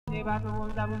ne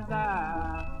batubuzabuza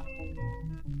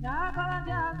n'akola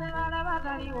byanze bala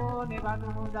bataliwo ne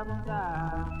batubuzabuza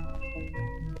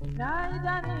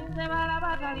n'ayitaninze bala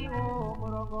bataliwo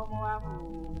mulogo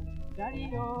muwanvu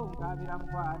taliyo nkabira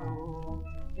mukwano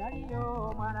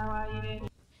taliyo mwana wa Irene.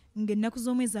 Ng'ennaku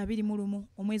z'omwezi 21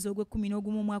 omwezi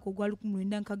ogw'e11 omwaka ogwa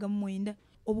 1969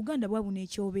 Obuganda bwabuna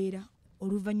ekyobeera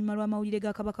oluvannyuma lw'amawulire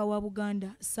ga Kabaka wa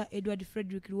Buganda Sir Edward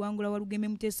Frederick Luwangula wa Lugeme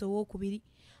Muteesa II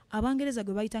Abangereza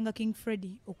gwe bayitanga King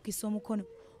Freddy okukisa omukono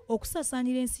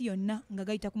okusaasaanira ensi yonna nga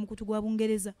gayita ku mukutu gwa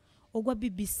Bungereza ogwa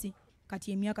BBC.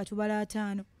 Kati emyaka tubala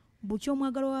 5 bukya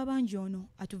omwagalo w'abangi ono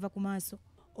atuva ku maaso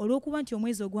olw'okuba nti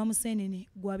omwezi ogwa Museenene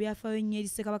gwa byafaayo nnyo eri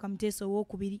Ssekabaka Muteesa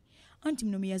II anti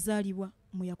muno mwe yazaalibwa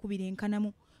mwe yakubira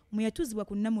enkanamu mwe yatuuzibwa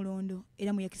ku Nnamulondo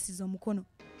era mwe yakisiza omukono.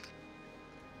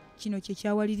 Kino kye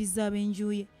kyawaliriza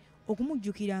ab'enjuye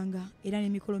okumujjukiranga era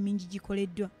n'emikolo mingi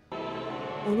gikoleddwa.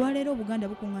 Olwaleero Obuganda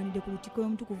bukungaanidde ku lutikko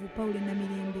y'omutukuvu Pawulo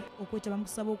Namirembe okwetaba mu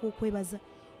kusaba okw'okwebaza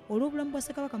olw'obulamu bwa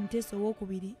Ssekabaka Muteesa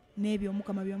II n'ebyo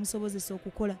Omukama byamusobozesa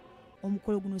okukola.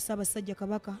 Omukolo guno Ssaabasajja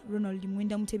Kabaka Ronald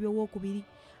Mwenda Mutebi II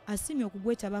asimye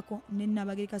okugwetabako ne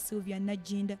Nnaabagereka Sylvia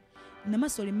Najjinda,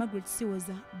 Namasole Margaret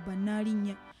Siwoza,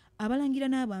 Bannaalinnya, abalangira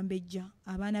n'abambejja,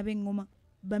 abaana b'engoma,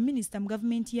 baminisita mu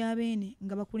gavumenti y'abeene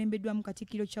nga bakulembeddwamu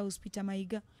Katikkiro Charles Peter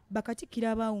Mayiga, bakatikkiro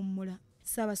abaawummula,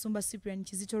 Ssaabasumba Cyprian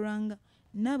Kizitoranga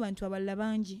n'abantu abalala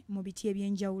bangi mu biti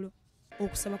eby'enjawulo.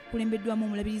 Okusaba kukulembeddwamu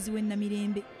omulabirizi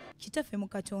w'Ennamirembe Kitaffe mu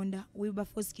Katonda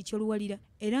Wilberforce Kityoluwalira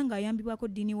era ng'ayambibwako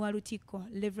ddiini wa Lutikko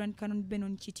Reverend Canon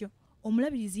Benon Kityo.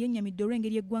 Omulabirizi yennyamidde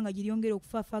olw'engeri eggwanga gye lyongera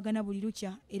okufaafaagana buli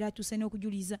lukya era atuuse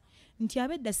n'okujuliza nti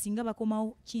abedda singa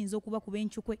bakomawo kiyinza okuba kuba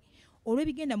encukwe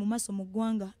olw'ebigenda mu maaso mu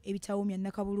ggwanga ebitawoomya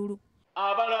nnakabululu.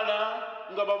 Abalala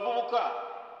nga bavubuka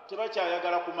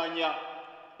tebakyayagala kumanya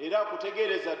era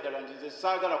kutegeereza ddala nti nze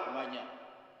saagala kumanya.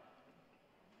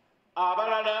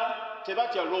 Abalala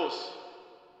tebatya loosi.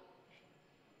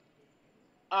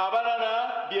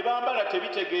 Abalala bye bambala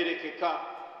tebitegeerekeka,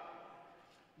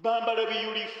 bambala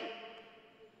biyulifu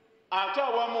ate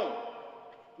awamu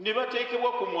ne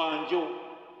bateekebwa ku mwanjo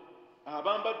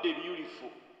abambadde ebiyulifu.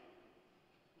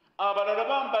 Abalala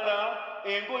bambala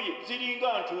engoye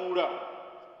ziringa ntuula,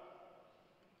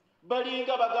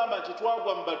 balinga bagamba nti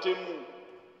twagwa mu batemu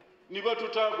ne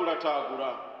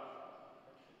batutaagulataagula.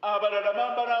 Abalala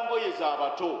bambala ngoye za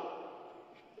bato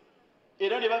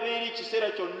era ne babeera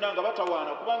ekiseera kyonna nga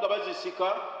batawaana kubanga bazisika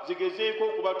zigezeeko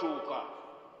okubatuuka.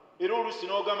 Era oluusi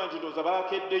n'ogamba nti ndowooza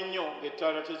baakedde nnyo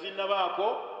ng'ettaala tezinnabaako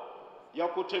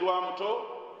yakutte lwa muto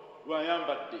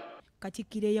lwayambadde.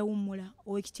 Katikkiro eyawummula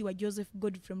Oweekitiibwa Joseph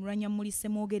Godfrey Mulwanyammuli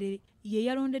Ssemwogerere ye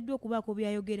yalondeddwa okubaako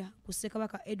byayogera ku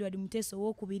Ssekabaka Edward Muteesa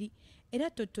II era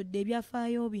ttotodde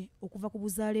ebyafaayo bye okuva ku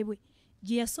buzaale bwe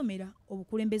gye yasomera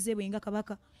obukulembeze bwe nga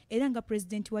Kabaka era nga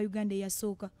Pulezidenti wa Uganda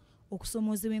eyasooka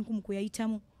okusomoozebwa enkumu kwe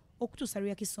yayitamu okutuusa lwe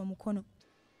yakisa omukono.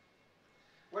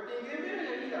 Wadde ng'embeera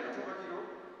yali yakatobakiro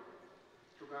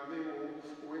tugambe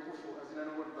ow'enkufu azina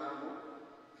n'omuddamu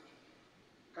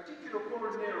Katikkiro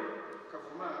Colonel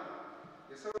Kavuma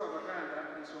yasaba Abaganda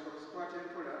ensonga bazikwate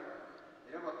mpola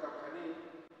era bakkakkane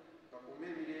bakuume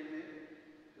emirembe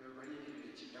balingirire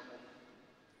ekiddako.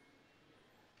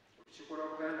 Olukiiko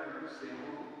lwa Buganda nga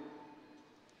lusseemu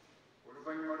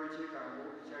oluvannyuma lw'ekyekango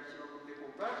ekyali kibaguddeko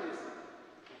baateesa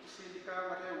okusindika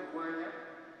abatayo bulwanya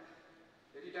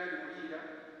Eridaadi Muliira,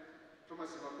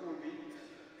 Thomas Makumbi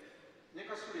ne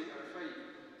Kasule Alfai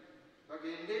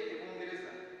bagende e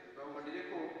Bungereza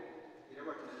bawondereko era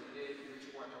batuulire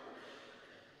ebikikwatako.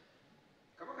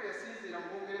 Kabaka yasinziira mu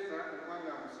Bungereza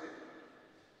omwangambuse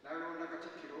n'alonda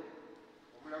Katikkiro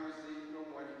omulamuzi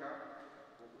n'omuwanika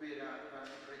okubeera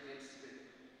Vice President Spe.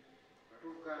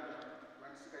 Batuuganda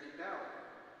bandisigalidde awo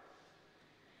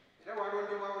era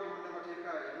walondebwawo ne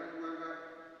munnamateeka yamanyibwanga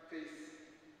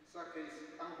Sir Case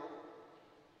Anko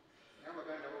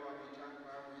n'Abaganda bo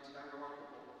bamuyitiranga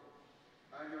Wankoko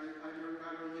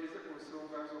anoonyereze ku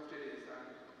nsonga z'okutereeza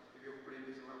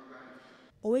ebyobukulembeze bwa Buganda.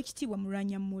 Oweekitiibwa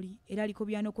Mulwanyammuli era aliko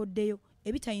byanokoddeyo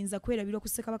ebitayinza kwerabirwa ku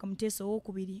Ssekabaka Muteesa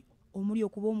II omuli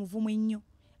okuba omuvumu ennyo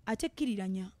ate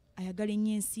ekkiriranya ayagala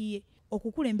ennyo ensi ye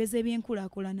okukulembeza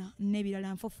ebyenkulaakulana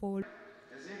n'ebirala nfofoolo.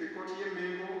 Yazimba ekkooti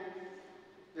y'Emmengo,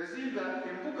 yazimba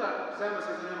embuga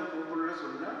z'amasaza n'amagombolola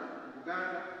zonna mu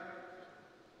Buganda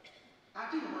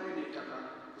ate yamwayo n'ettaka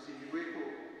kuzimbibweko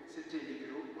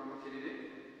ssettendekero wa Makerere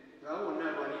ng'awo wonna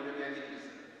alwanirira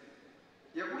byanjigiriza.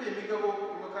 Yagula emigabo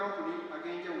mu makampuni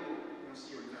ag'enjawulo mu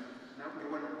nsi yonna ne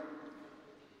wano.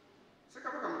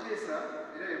 Ssekabaka Muteesa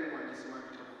era yamuwandiisi wa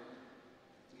bitabo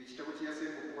ng'ekitabo kye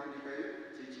yasemba okuwandiikayo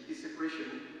kye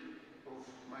Desecration of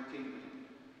My Kingdom.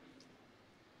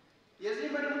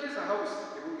 Yazimba ne Muteesa House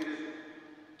e Bungereza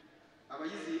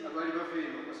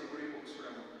basobole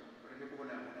okusulamu baleme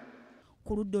kubonaabona.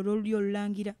 Ku ludda olw'olulyo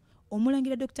olulangira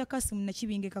omulangira Dr. Kasimu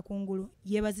Nakibinge Kakungulu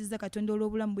yeebazizza Katonda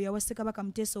olw'obulamu bwe yawa Ssekabaka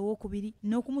Muteesa owookubiri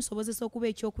n'okumusobozesa okuba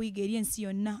ekyokuyiga eri ensi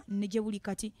yonna ne gye buli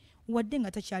kati wadde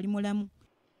nga takyali mulamu.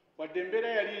 Wadde embeera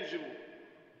yali nzibu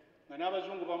nga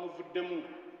n'abazungu bamuvuddemu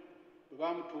bwe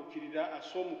baamutuukirira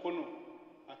asse omukono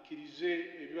akkirize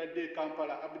ebibadde e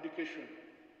Kampala abdication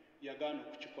yagaana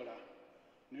okukikola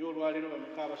naye olwaleero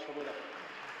bameka abasobola.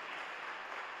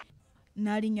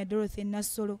 N'alinnya Dorothy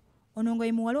Nassolo ono nga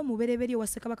ye muwala omubereberye wa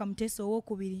Ssekabaka Muteesa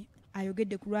owookubiri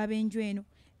ayogedde ku lw'abenju eno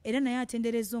era naye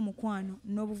atenderezza omukwano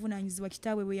n'obuvunaanyizibwa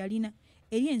kitaawe bwe yalina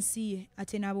eri ensi ye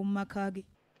ate n'ab'omu maka ge.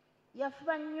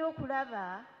 Yafuba nnyo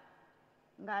okulaba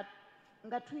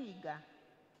nga tuyiga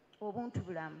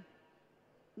obuntubulamu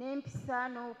n'empisa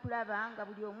n'okulaba nga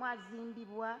buli omu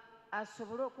azimbibwa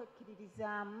asobole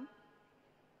okwekkiririzaamu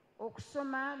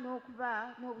okusoma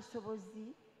n'okuba n'obusobozi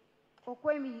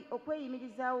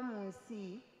okweyimirizaawo mu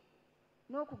nsi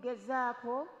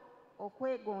n'okugezaako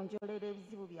okwegonjolera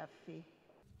ebizibu byaffe.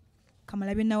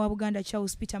 Kamalabyonna wa Buganda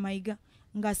Charles Peter Mayiga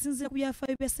ng'asinziira ku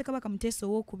byafaayo bya Ssekabaka Muteesa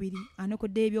owookubiri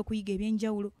anokoddeyo ebyokuyiga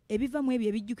eby'enjawulo ebiva mu ebyo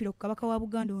ebijjukira ku Kabaka wa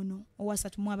Buganda ono owa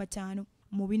 35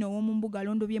 mu bino ow'omu mbuga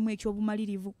alondobyemu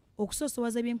ekyobumalirivu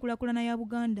okusoosowaza ebyenkulaakulana ya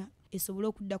Buganda esobole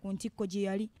okudda ku ntikko gye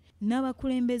yali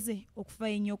n'abakulembeze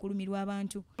okufaayo ennyo okulumirwa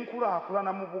abantu.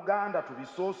 Enkulaakulana mu Buganda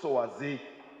tubisoosowaze.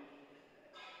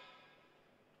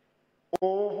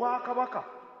 Obwakabaka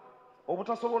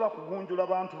obutasobola kugunjula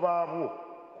bantu baabwo,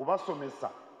 kubasomesa,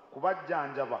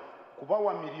 kubajjanjaba,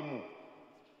 kubawa mirimu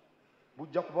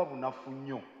bujja kuba bunafu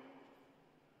nnyo.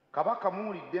 Kabaka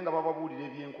muwulidde nga bababuulira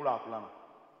ebyenkulaakulana,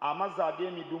 amazzi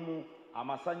ag'emidumu,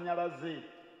 amasannyalaze,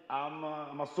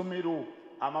 amasomero,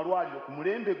 amalwaliro ku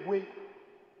mulembe gwe.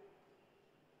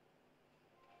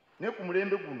 Ne ku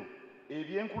mulembe guno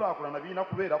ebyenkulaakulana birina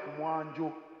kubeera ku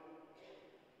mwanjo.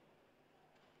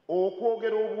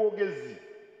 Okwogera obwogezi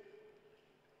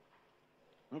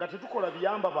nga tetukola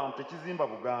biyamba bantu tekizimba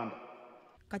Buganda.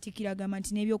 Katikkiro agamba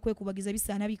nti n'ebyokwekubagiza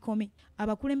bisaana bikome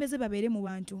abakulembeze babeere mu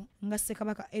bantu nga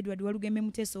Ssekabaka Edward Walugembe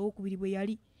Muteesa owookubiri bwe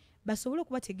yali basobole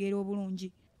okubategeera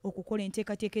obulungi okukola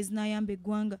enteekateeka ezinaayamba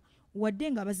eggwanga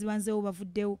wadde nga abazibanzeewo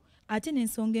bavuddewo ate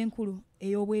n'ensonga enkulu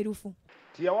ey'obwerufu.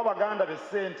 Teyawa baganda be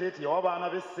ssente, teyawa baana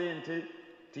be ssente,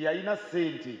 teyalina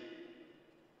ssente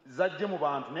zajje mu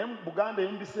bantu naye Buganda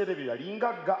ebimu biseera ebyo yali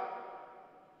ngagga.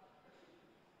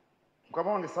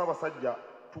 Mukama wange Ssaabasajja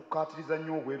tukaatiriza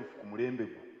nnyo obwerufu ku mulembe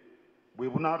gwe bwe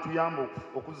bunaatuyamba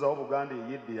okuzzaawo Buganda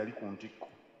eyedde yali ku ntikko.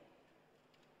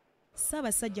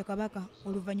 Ssaabasajja Kabaka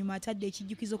oluvannyuma atadde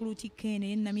ekijjukizo ku lutikko eno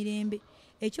ey'ennamirembe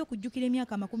eky'okujjukira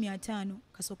emyaka 50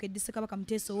 kasookedde Ssekabaka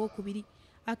Muteesa owookubiri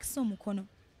akisa omukono.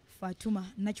 Fatuma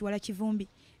Nakiwala Kivumbi,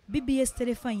 BBS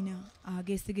Telefina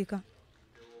ageesigika.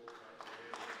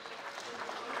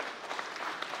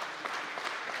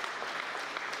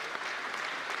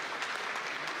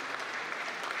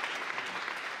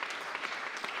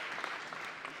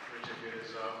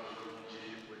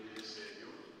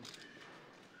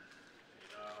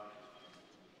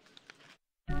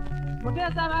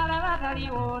 Muteesa balaba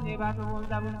taliwo ne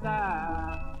batubuuzabuuza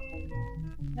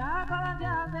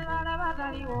n'akalanjaze balaba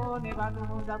taliwo ne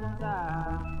batubuuzabuuza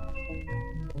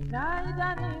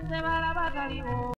n'ayitaninze balaba taliwo